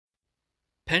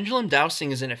Pendulum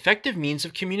dowsing is an effective means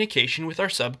of communication with our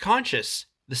subconscious.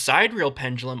 The sidereal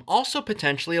pendulum also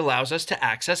potentially allows us to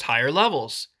access higher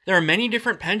levels. There are many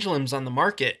different pendulums on the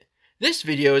market. This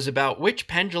video is about which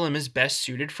pendulum is best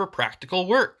suited for practical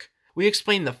work. We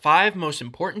explain the 5 most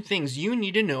important things you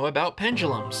need to know about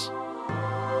pendulums.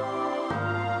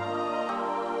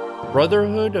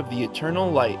 Brotherhood of the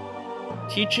Eternal Light,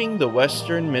 Teaching the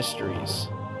Western Mysteries.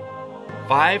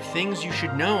 5 things you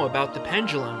should know about the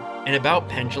pendulum and about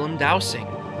pendulum dowsing.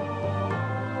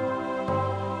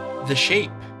 The shape.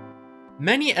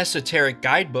 Many esoteric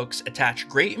guidebooks attach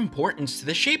great importance to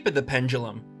the shape of the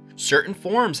pendulum. Certain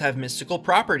forms have mystical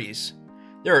properties.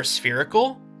 There are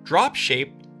spherical,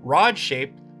 drop-shaped,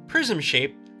 rod-shaped,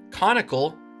 prism-shaped,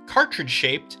 conical,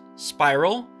 cartridge-shaped,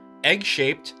 spiral,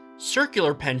 egg-shaped,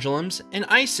 circular pendulums, and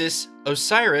Isis,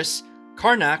 Osiris,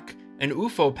 Karnak, and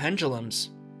UFO pendulums.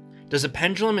 Does a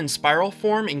pendulum in spiral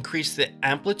form increase the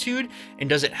amplitude, and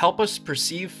does it help us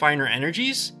perceive finer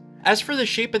energies? As for the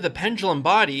shape of the pendulum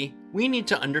body, we need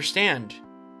to understand.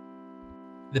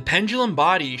 The pendulum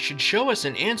body should show us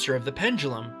an answer of the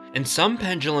pendulum, and some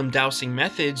pendulum dowsing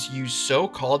methods use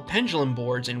so-called pendulum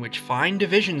boards in which fine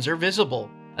divisions are visible.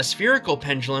 A spherical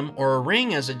pendulum or a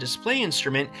ring as a display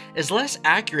instrument is less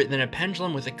accurate than a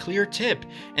pendulum with a clear tip,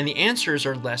 and the answers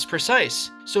are less precise,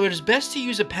 so it is best to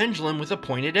use a pendulum with a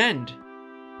pointed end.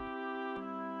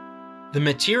 The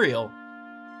material.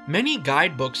 Many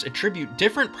guidebooks attribute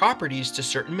different properties to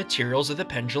certain materials of the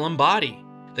pendulum body.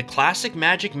 The classic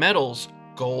magic metals,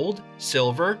 gold,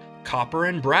 silver, copper,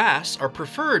 and brass, are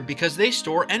preferred because they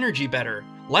store energy better.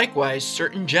 Likewise,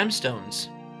 certain gemstones.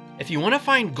 If you want to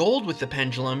find gold with the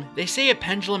pendulum, they say a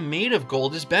pendulum made of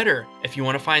gold is better. If you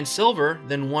want to find silver,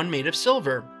 then one made of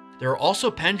silver. There are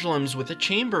also pendulums with a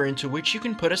chamber into which you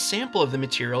can put a sample of the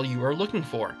material you are looking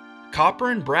for. Copper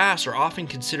and brass are often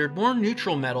considered more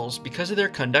neutral metals because of their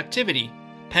conductivity.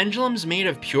 Pendulums made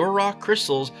of pure rock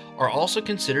crystals are also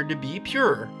considered to be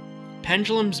purer.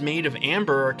 Pendulums made of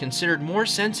amber are considered more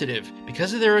sensitive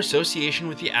because of their association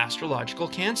with the astrological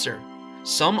Cancer.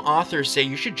 Some authors say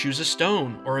you should choose a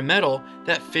stone or a metal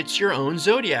that fits your own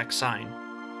zodiac sign.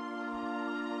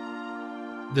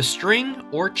 The string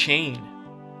or chain.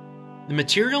 The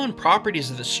material and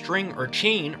properties of the string or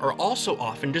chain are also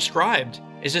often described.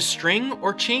 Is a string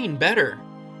or chain better?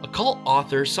 Occult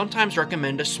authors sometimes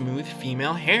recommend a smooth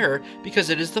female hair because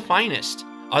it is the finest.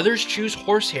 Others choose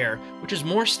horsehair, which is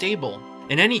more stable.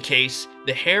 In any case,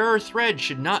 the hair or thread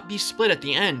should not be split at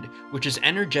the end, which is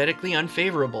energetically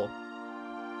unfavorable.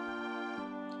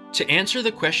 To answer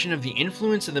the question of the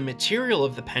influence of the material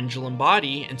of the pendulum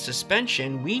body and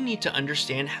suspension, we need to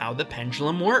understand how the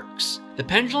pendulum works. The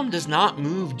pendulum does not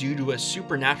move due to a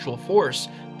supernatural force,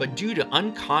 but due to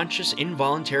unconscious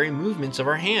involuntary movements of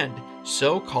our hand,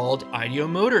 so-called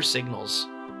ideomotor signals.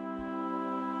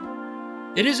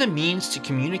 It is a means to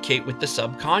communicate with the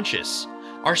subconscious.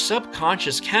 Our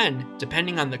subconscious can,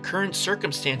 depending on the current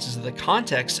circumstances of the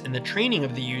context and the training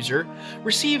of the user,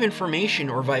 receive information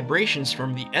or vibrations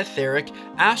from the etheric,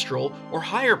 astral, or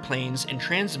higher planes and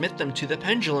transmit them to the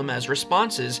pendulum as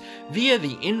responses via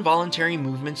the involuntary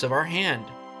movements of our hand.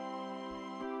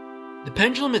 The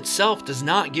pendulum itself does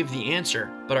not give the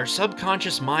answer, but our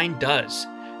subconscious mind does.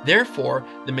 Therefore,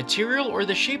 the material or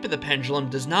the shape of the pendulum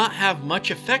does not have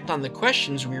much effect on the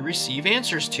questions we receive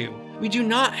answers to. We do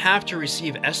not have to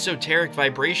receive esoteric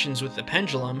vibrations with the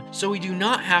pendulum, so we do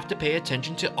not have to pay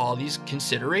attention to all these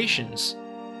considerations.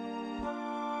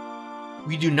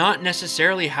 We do not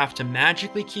necessarily have to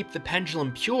magically keep the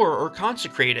pendulum pure or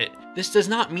consecrate it. This does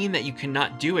not mean that you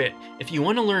cannot do it. If you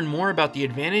want to learn more about the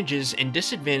advantages and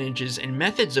disadvantages and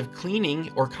methods of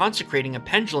cleaning or consecrating a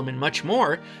pendulum and much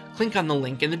more, click on the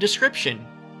link in the description.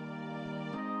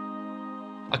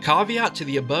 A caveat to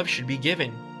the above should be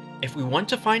given. If we want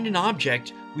to find an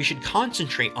object, we should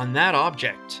concentrate on that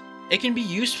object. It can be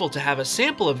useful to have a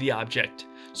sample of the object,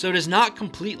 so it is not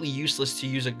completely useless to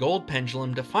use a gold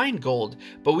pendulum to find gold,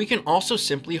 but we can also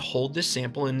simply hold this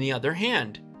sample in the other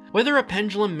hand. Whether a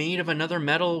pendulum made of another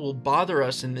metal will bother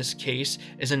us in this case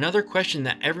is another question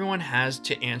that everyone has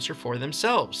to answer for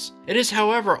themselves. It is,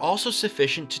 however, also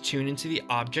sufficient to tune into the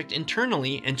object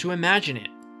internally and to imagine it.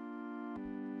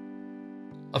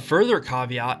 A further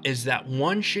caveat is that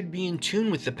one should be in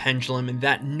tune with the pendulum and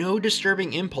that no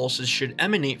disturbing impulses should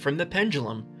emanate from the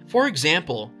pendulum. For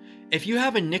example, if you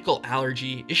have a nickel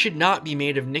allergy, it should not be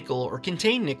made of nickel or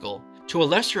contain nickel. To a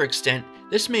lesser extent,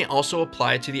 this may also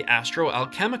apply to the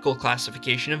astro-alchemical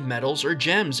classification of metals or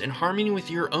gems in harmony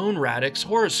with your own radix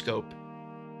horoscope.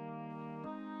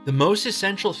 The most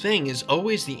essential thing is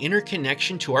always the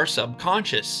interconnection to our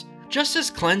subconscious. Just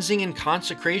as cleansing and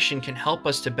consecration can help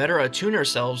us to better attune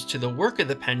ourselves to the work of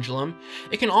the pendulum,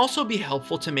 it can also be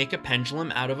helpful to make a pendulum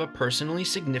out of a personally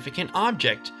significant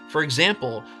object, for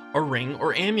example, a ring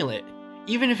or amulet.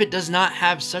 Even if it does not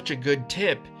have such a good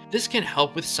tip, this can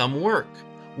help with some work.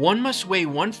 One must weigh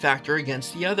one factor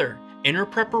against the other. Inner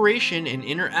preparation and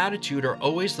inner attitude are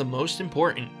always the most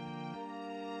important.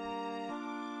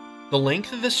 The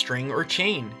length of the string or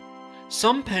chain.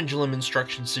 Some pendulum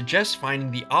instructions suggest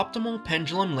finding the optimal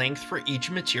pendulum length for each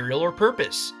material or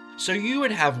purpose. So you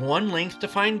would have one length to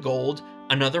find gold,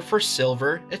 another for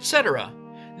silver, etc.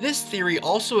 This theory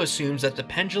also assumes that the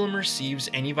pendulum receives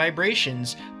any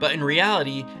vibrations, but in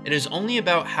reality, it is only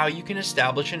about how you can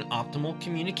establish an optimal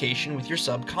communication with your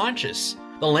subconscious.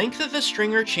 The length of the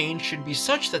string or chain should be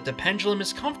such that the pendulum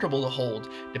is comfortable to hold,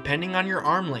 depending on your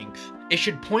arm length. It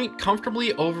should point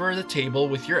comfortably over the table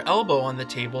with your elbow on the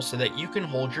table so that you can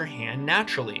hold your hand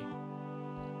naturally.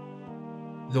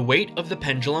 The weight of the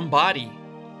pendulum body.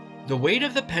 The weight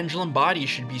of the pendulum body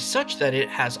should be such that it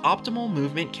has optimal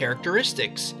movement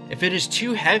characteristics. If it is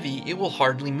too heavy, it will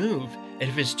hardly move, and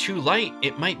if it is too light,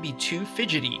 it might be too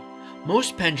fidgety.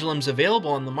 Most pendulums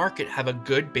available on the market have a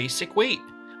good basic weight.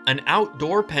 An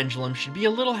outdoor pendulum should be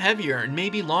a little heavier and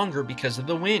maybe longer because of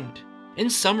the wind. In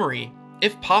summary,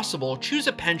 if possible, choose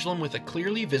a pendulum with a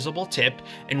clearly visible tip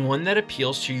and one that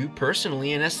appeals to you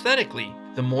personally and aesthetically.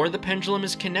 The more the pendulum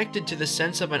is connected to the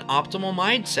sense of an optimal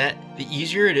mindset, the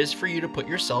easier it is for you to put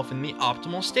yourself in the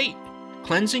optimal state.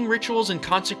 Cleansing rituals and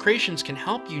consecrations can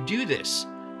help you do this.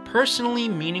 Personally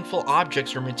meaningful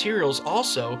objects or materials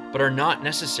also, but are not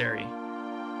necessary.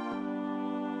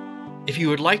 If you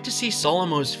would like to see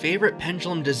Salomo's favorite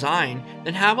pendulum design,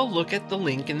 then have a look at the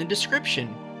link in the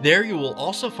description. There you will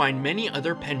also find many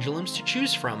other pendulums to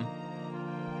choose from.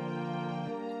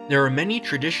 There are many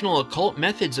traditional occult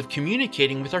methods of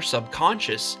communicating with our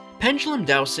subconscious. Pendulum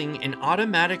dowsing and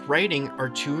automatic writing are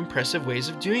two impressive ways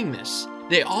of doing this.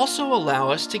 They also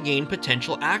allow us to gain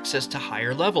potential access to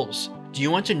higher levels. Do you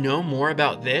want to know more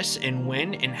about this and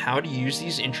when and how to use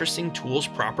these interesting tools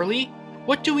properly?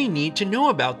 What do we need to know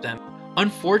about them?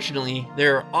 Unfortunately, they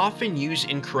are often used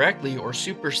incorrectly or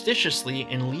superstitiously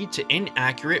and lead to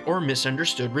inaccurate or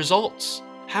misunderstood results.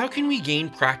 How can we gain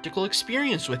practical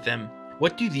experience with them?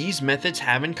 What do these methods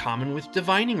have in common with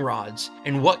divining rods?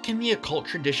 And what can the occult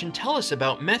tradition tell us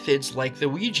about methods like the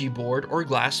Ouija board or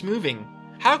glass moving?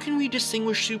 How can we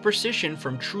distinguish superstition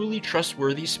from truly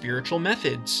trustworthy spiritual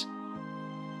methods?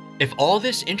 If all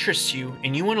this interests you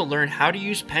and you want to learn how to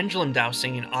use pendulum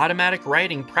dowsing and automatic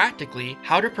writing practically,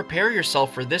 how to prepare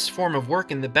yourself for this form of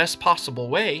work in the best possible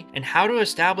way, and how to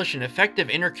establish an effective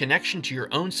interconnection to your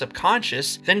own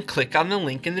subconscious, then click on the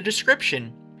link in the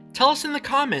description. Tell us in the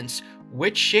comments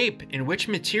which shape and which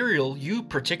material you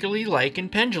particularly like in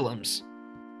pendulums.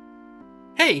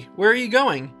 Hey, where are you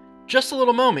going? Just a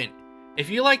little moment. If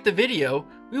you liked the video,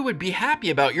 we would be happy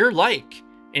about your like.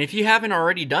 And if you haven't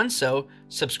already done so,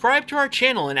 subscribe to our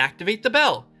channel and activate the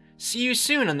bell. See you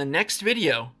soon on the next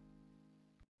video.